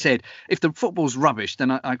possible. As I said, if the football's rubbish,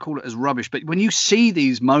 then I call it as rubbish. But when you see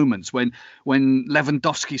these moments when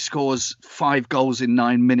Lewandowski scores 5 goals in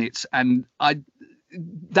 9 minutes, and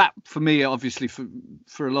that for me, obviously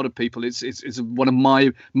for a lot of people, it's one of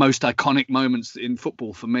my most iconic moments in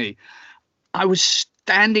football for me. I was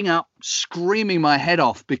standing up, screaming my head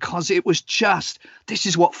off, because it was just, this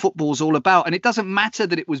is what football's all about. And it doesn't matter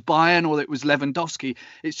that it was Bayern or that it was Lewandowski.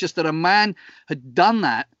 It's just that a man had done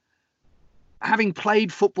that, having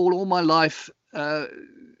played football all my life,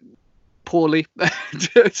 poorly,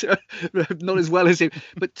 not as well as him.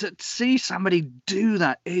 But to see somebody do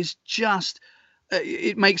that is just,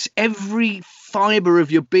 it makes every fibre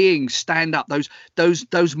of your being stand up.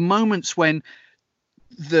 Those moments when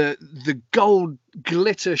the gold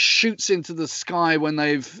glitter shoots into the sky when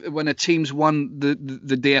a team's won the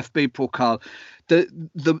DFB Pokal.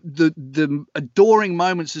 The adoring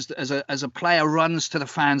moments as a player runs to the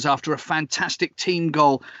fans after a fantastic team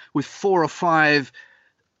goal with 4 or 5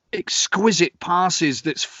 exquisite passes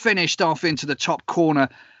that's finished off into the top corner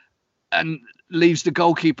and leaves the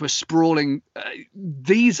goalkeeper sprawling.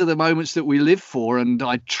 These are the moments that we live for, and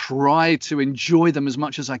I try to enjoy them as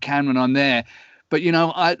much as I can when I'm there. But, you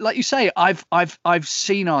know, like you say, I've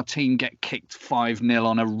seen our team get kicked 5-0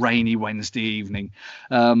 on a rainy Wednesday evening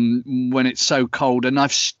when it's so cold, and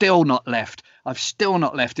I've still not left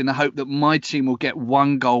in the hope that my team will get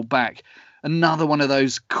 1 goal back. Another one of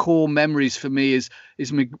those core memories for me is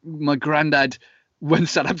my granddad when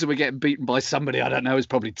Southampton were getting beaten by somebody, I don't know, it was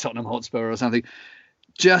probably Tottenham Hotspur or something.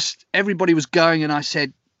 Just everybody was going, and I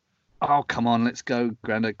said, "Oh, come on, let's go,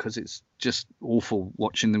 Grandad, because it's just awful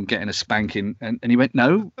watching them getting a spanking." And he went,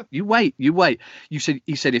 "No, you wait. He said,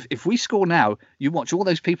 if we score now, you watch all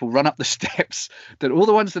those people run up the steps, that all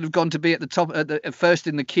the ones that have gone to be at the top, at first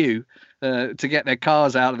in the queue to get their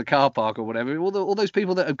cars out of the car park or whatever, all those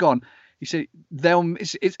people that have gone." He said,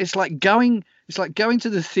 it's like going to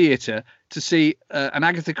the theatre to see an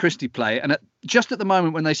Agatha Christie play, and just at the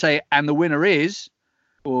moment when they say, "and the winner is,"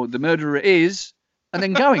 or "the murderer is," and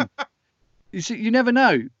then going. You see, you never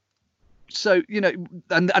know. So, you know,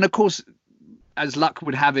 and of course, as luck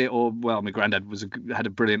would have it, or, well, my granddad had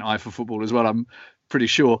a brilliant eye for football as well, I'm pretty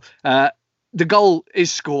sure. The goal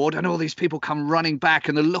is scored, and all these people come running back,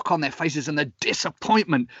 and the look on their faces and the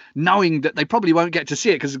disappointment, knowing that they probably won't get to see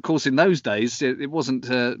it, because, of course, in those days, it wasn't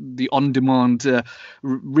the on-demand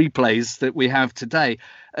replays that we have today.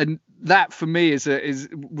 And that, for me, was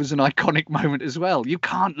an iconic moment as well. You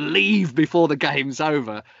can't leave before the game's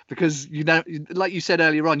over, because, you know, like you said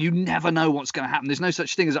earlier on, you never know what's going to happen. There's no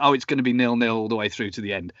such thing as, oh, it's going to be 0-0 all the way through to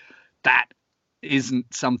the end. That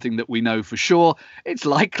isn't something that we know for sure. It's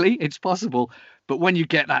likely, it's possible, but when you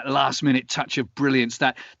get that last minute touch of brilliance,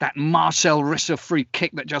 that Marcel Risser free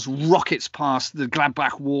kick that just rockets past the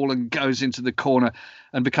Gladbach wall and goes into the corner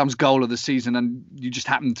and becomes goal of the season, and you just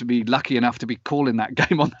happen to be lucky enough to be calling that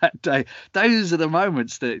game on that day, those are the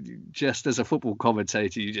moments that, just as a football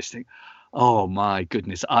commentator, you just think, oh my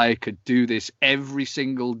goodness, I could do this every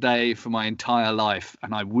single day for my entire life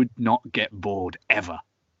and I would not get bored ever.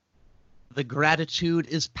 The gratitude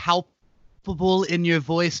is palpable in your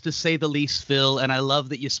voice, to say the least, Phil. And I love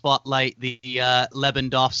that you spotlight the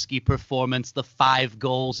Lewandowski performance, the 5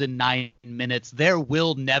 goals in 9 minutes. There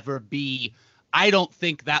will never be, I don't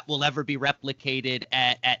think that will ever be replicated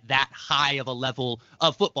at that high of a level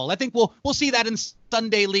of football. I think we'll see that in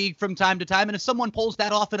Sunday League from time to time. And if someone pulls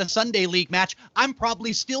that off in a Sunday League match, I'm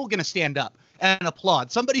probably still going to stand up and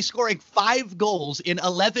applaud. Somebody scoring 5 goals in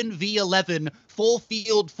 11v11 full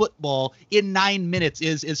field football in 9 minutes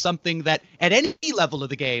is something that at any level of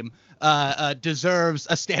the game deserves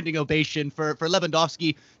a standing ovation. For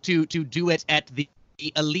Lewandowski to do it at the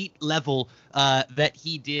elite level that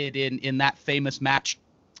he did in that famous match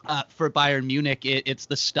for Bayern Munich, it's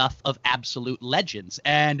the stuff of absolute legends.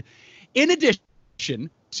 And in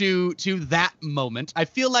addition to that moment, I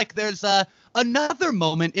feel like there's another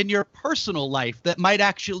moment in your personal life that might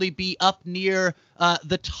actually be up near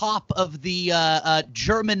the top of the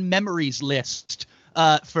German memories list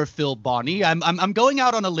for Phil Bonney. I'm going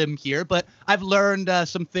out on a limb here, but I've learned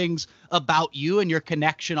some things about you and your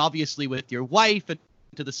connection, obviously, with your wife and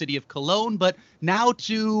to the city of Cologne, but now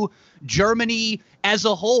to Germany as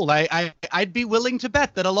a whole. I'd be willing to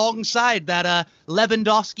bet that alongside that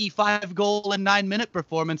Lewandowski 5-goal and 9-minute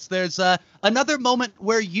performance, there's another moment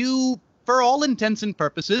where you, for all intents and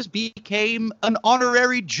purposes, became an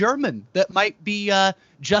honorary German that might be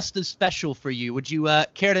just as special for you. Would you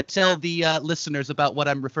care to tell the listeners about what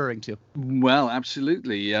I'm referring to? Well,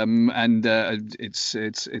 absolutely. And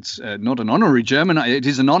it's not an honorary German. It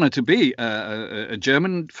is an honor to be a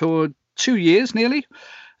German for 2 years nearly.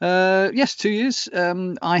 Yes, 2 years.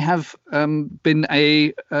 I have been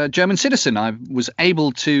a German citizen. I was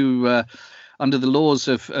able to... under the laws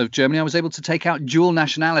of Germany, I was able to take out dual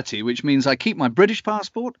nationality, which means I keep my British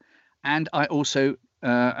passport and I also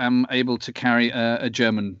am able to carry a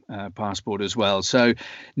German passport as well. So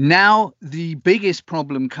now the biggest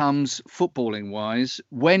problem comes footballing-wise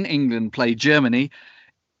when England play Germany.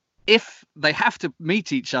 If they have to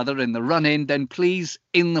meet each other in the run-in, then please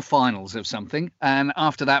in the finals of something. And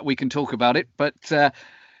after that, we can talk about it. But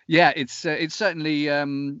yeah, it's certainly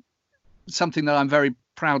something that I'm very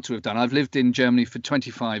proud to have done. I've lived in Germany for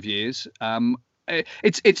 25 years.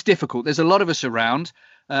 It's difficult. There's a lot of us around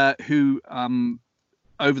who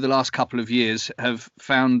over the last couple of years have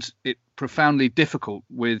found it profoundly difficult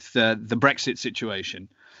with the Brexit situation.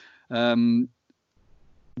 When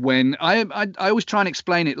I always try and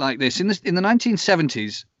explain it like this: in the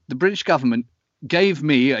 1970s, the British government gave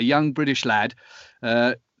me, a young British lad,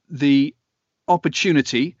 the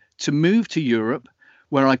opportunity to move to Europe,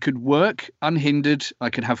 where I could work unhindered,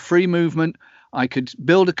 I could have free movement, I could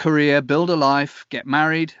build a career, build a life, get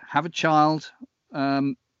married, have a child,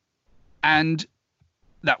 and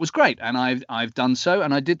that was great. And I've done so,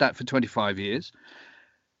 and I did that for 25 years.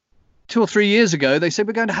 2 or 3 years ago, they said,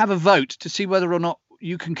 we're going to have a vote to see whether or not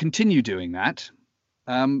you can continue doing that.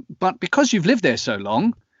 But because you've lived there so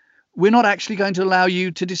long, we're not actually going to allow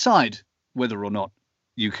you to decide whether or not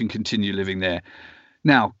you can continue living there.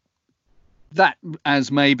 Now, that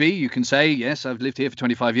as maybe you can say, yes, I've lived here for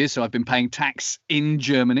 25 years, so I've been paying tax in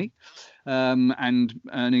Germany and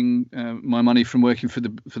earning my money from working for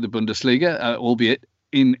the Bundesliga, albeit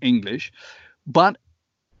in English. But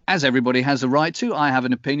as everybody has a right to, I have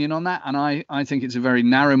an opinion on that, and I think it's a very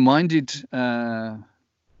narrow-minded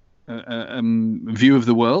view of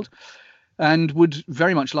the world, and would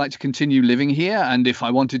very much like to continue living here. And if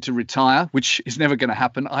I wanted to retire, which is never going to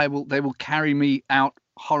happen, they will carry me out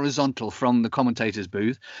horizontal from the commentator's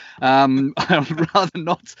booth. I would rather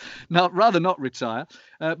not retire.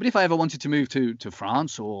 But if I ever wanted to move to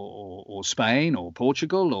France or Spain or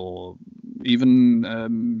Portugal or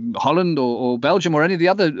even Holland or Belgium or any of the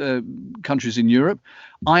other countries in Europe,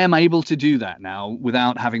 I am able to do that now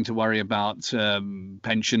without having to worry about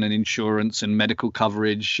pension and insurance and medical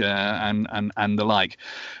coverage and the like.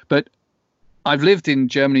 But I've lived in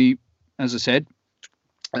Germany, as I said,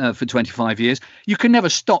 for 25 years. You can never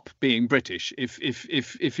stop being British.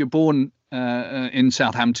 If you're born in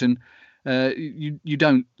Southampton, you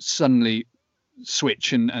don't suddenly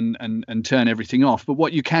switch and turn everything off. But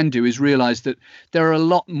what you can do is realize that there are a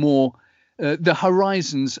lot more. The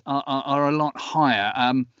horizons are a lot higher.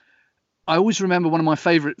 I always remember one of my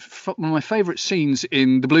favorite scenes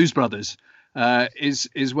in The Blues Brothers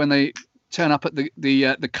is when they turn up at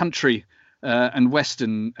the country and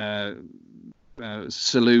western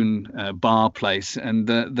saloon bar place, and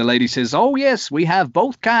the lady says, "Oh yes, we have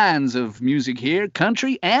both kinds of music here,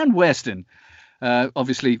 country and western."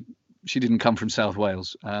 Obviously she didn't come from South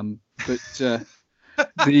Wales, but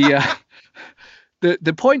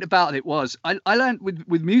the point about it was I learned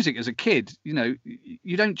with music as a kid,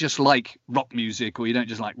 you don't just like rock music or you don't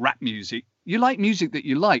just like rap music. You like music that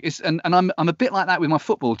you like. And I'm a bit like that with my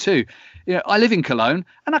football too. I live in Cologne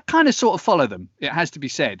and I kind of sort of follow them. It has to be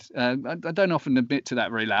said. I don't often admit to that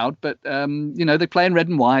very loud, but they play in red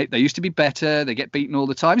and white. They used to be better. They get beaten all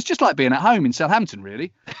the time. It's just like being at home in Southampton,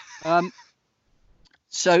 really. But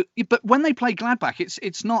when they play Gladbach,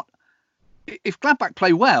 it's not. If Gladbach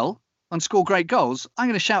play well and score great goals, I'm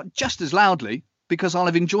going to shout just as loudly because I'll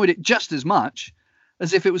have enjoyed it just as much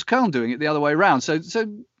as if it was Köln doing it the other way around. So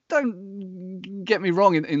don't get me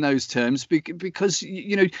wrong in those terms, because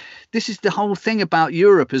this is the whole thing about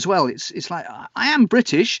Europe as well. It's like, I am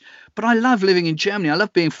British, but I love living in Germany. I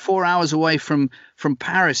love being 4 hours away from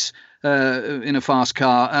Paris in a fast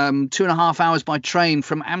car, 2.5 hours by train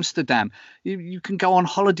from Amsterdam. You can go on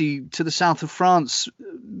holiday to the south of France,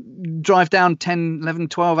 drive down 10, 11,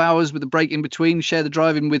 12 hours with a break in between, share the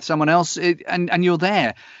driving with someone else, and you're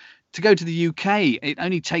there. To go to the UK, it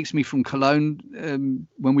only takes me from Cologne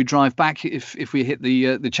when we drive back, if we hit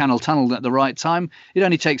the Channel Tunnel at the right time, it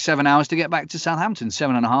only takes 7 hours to get back to Southampton,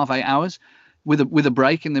 7.5, 8 hours with a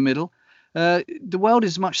break in the middle. The world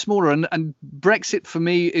is much smaller, and Brexit for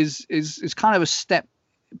me is kind of a step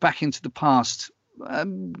back into the past.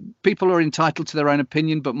 People are entitled to their own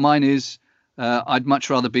opinion, but mine is I'd much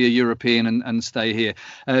rather be a European and stay here.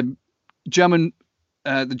 The German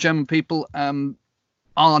people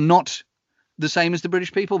are not the same as the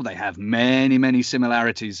British people. They have many, many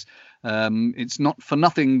similarities. It's not for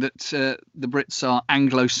nothing that the Brits are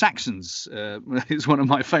Anglo-Saxons. It's one of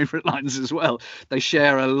my favourite lines as well. They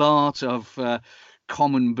share a lot of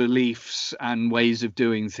common beliefs and ways of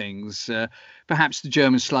doing things. Perhaps the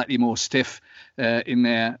Germans slightly more stiff in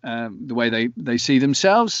their the way they see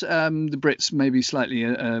themselves. The Brits maybe slightly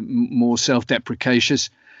more self-deprecacious.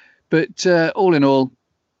 But all in all,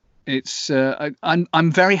 it's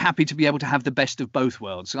I'm very happy to be able to have the best of both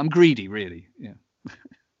worlds. I'm greedy, really. Yeah.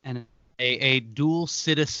 And a dual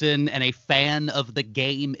citizen and a fan of the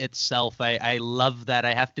game itself. I love that.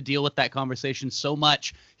 I have to deal with that conversation so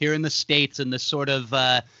much here in the States, and this sort of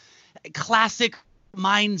classic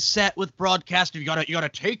mindset with broadcast. You gotta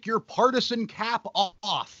take your partisan cap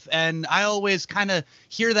off. And I always kind of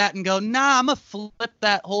hear that and go, nah, I'm gonna flip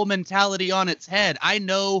that whole mentality on its head. I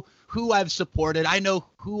know who I've supported. I know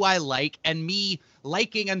who I like, and me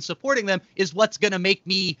liking and supporting them is what's going to make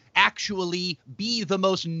me actually be the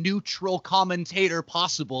most neutral commentator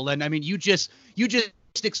possible. And I mean, you just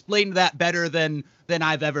explained that better than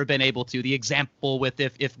I've ever been able to. The example with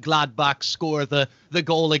if Gladbach score the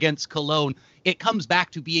goal against Cologne, it comes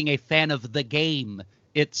back to being a fan of the game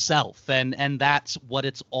itself, and that's what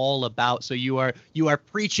it's all about. So you are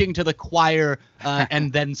preaching to the choir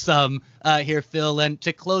and then some here, Phil. And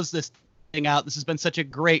to close this thing out, this has been such a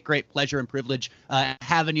great pleasure and privilege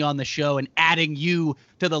having you on the show and adding you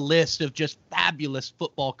to the list of just fabulous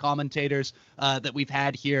football commentators that we've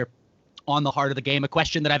had here on the Heart of the Game. A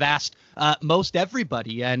question that I've asked most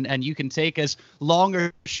everybody, and you can take as long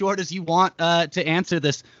or short as you want to answer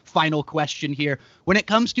this final question here. When it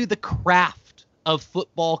comes to the craft of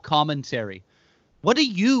football commentary, what do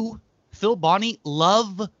you, Phil Bonney,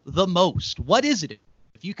 love the most? What is it?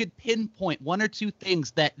 If you could pinpoint one or two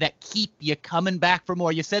things that keep you coming back for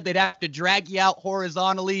more. You said they'd have to drag you out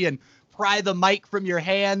horizontally and pry the mic from your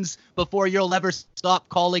hands before you'll ever stop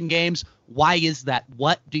calling games. Why is that?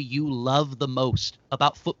 What do you love the most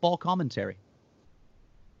about football commentary?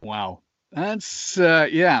 Wow. That's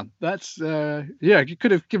you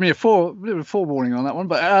could have given me a forewarning on that one,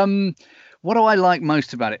 but what do I like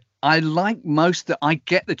most about it? I like most that I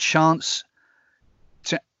get the chance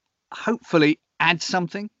to hopefully add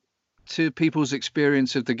something to people's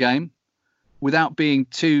experience of the game without being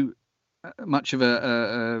too much of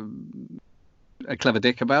a clever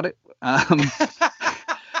dick about it.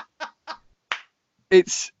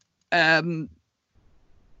 It's I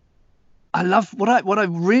love what I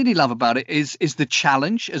really love about it is the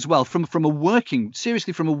challenge as well from a working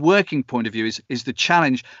point of view is the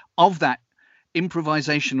challenge of that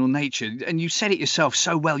improvisational nature. And you said it yourself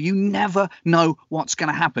so well, you never know what's going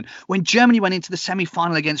to happen. When Germany went into the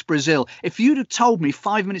semi-final against Brazil, if you'd have told me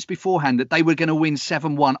 5 minutes beforehand that they were going to win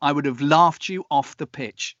 7-1, I would have laughed you off the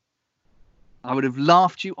pitch. I would have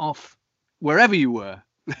laughed you off wherever you were.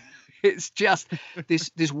 It's just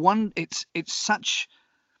this one, it's such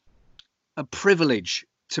a privilege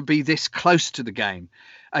to be this close to the game.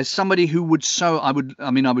 As somebody who would I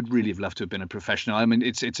would really have loved to have been a professional. I mean,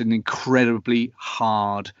 it's an incredibly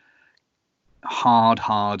hard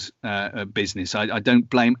business. I don't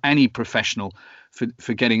blame any professional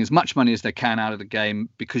for getting as much money as they can out of the game,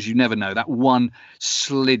 because you never know, that one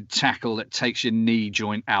slid tackle that takes your knee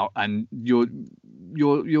joint out and your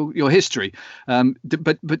history.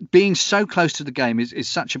 But being so close to the game is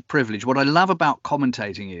such a privilege. What I love about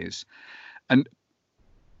commentating is, and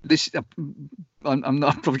this, I'll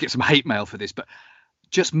probably get some hate mail for this, but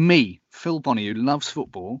just me, Phil Bonney, who loves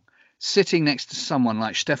football, sitting next to someone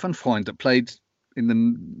like Stefan Freund that played in the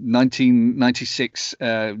 1996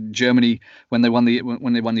 Germany when they won the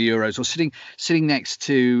Euros, or sitting next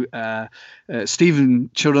to Steven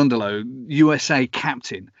Cherundolo, USA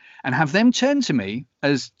captain, and have them turn to me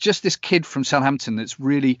as just this kid from Southampton that's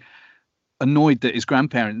really annoyed that his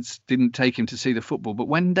grandparents didn't take him to see the football. But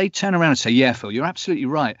when they turn around and say, yeah, Phil, you're absolutely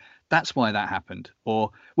right, that's why that happened. Or,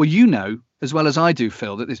 well, you know as well as I do,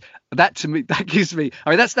 Phil, that to me, that gives me, I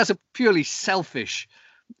mean, that's a purely selfish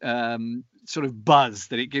sort of buzz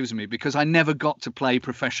that it gives me, because I never got to play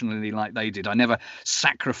professionally like they did. I never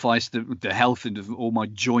sacrificed the health of all my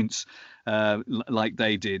joints like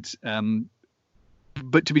they did.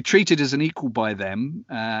 But to be treated as an equal by them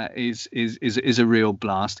is a real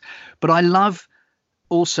blast. But I love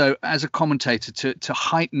also, as a commentator, to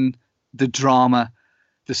heighten the drama,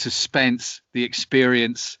 the suspense, the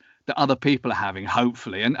experience that other people are having,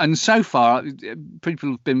 hopefully. And so far,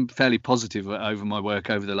 people have been fairly positive over my work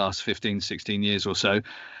over the last 15, 16 years or so.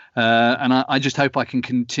 And I just hope I can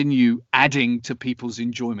continue adding to people's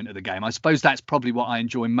enjoyment of the game. I suppose that's probably what I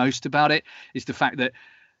enjoy most about it, is the fact that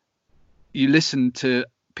you listen to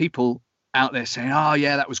people out there saying, oh,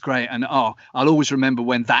 yeah, that was great. And, oh, I'll always remember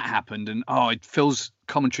when that happened. And, oh, Phil's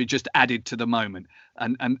commentary just added to the moment.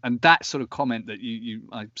 And that sort of comment that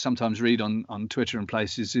I sometimes read on Twitter and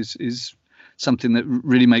places is something that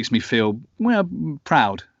really makes me feel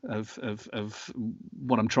proud of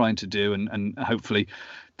what I'm trying to do. And hopefully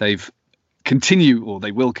they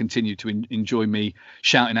will continue to enjoy me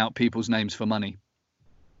shouting out people's names for money.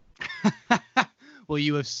 Well,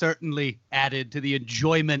 you have certainly added to the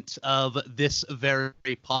enjoyment of this very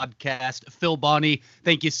podcast. Phil Bonney,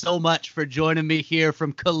 thank you so much for joining me here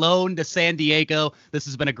from Cologne to San Diego. This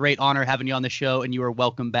has been a great honor having you on the show, and you are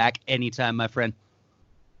welcome back anytime, my friend.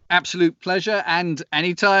 Absolute pleasure. And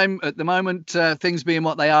anytime at the moment, things being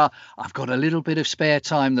what they are, I've got a little bit of spare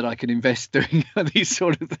time that I can invest doing these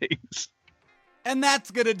sort of things. And that's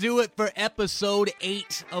going to do it for episode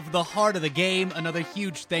 8 of The Heart of the Game. Another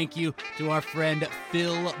huge thank you to our friend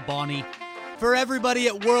Phil Bonney. For everybody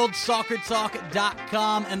at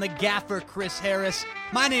WorldSoccerTalk.com and the gaffer Chris Harris,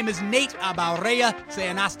 my name is Nate Abaurrea,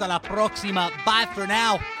 saying hasta la próxima. Bye for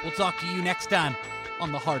now. We'll talk to you next time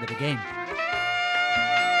on The Heart of the Game.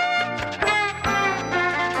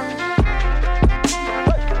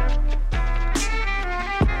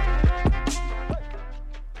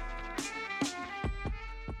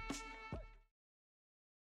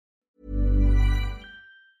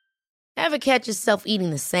 Ever catch yourself eating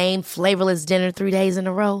the same flavorless dinner 3 days in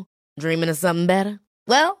a row? Dreaming of something better?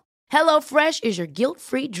 Well, HelloFresh is your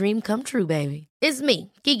guilt-free dream come true, baby. It's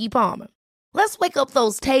me, Keke Palmer. Let's wake up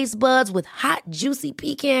those taste buds with hot, juicy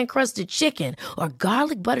pecan-crusted chicken or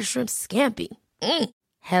garlic butter shrimp scampi.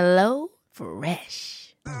 Hello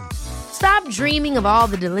Fresh. Stop dreaming of all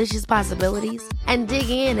the delicious possibilities and dig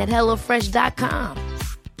in at HelloFresh.com.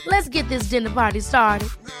 Let's get this dinner party started.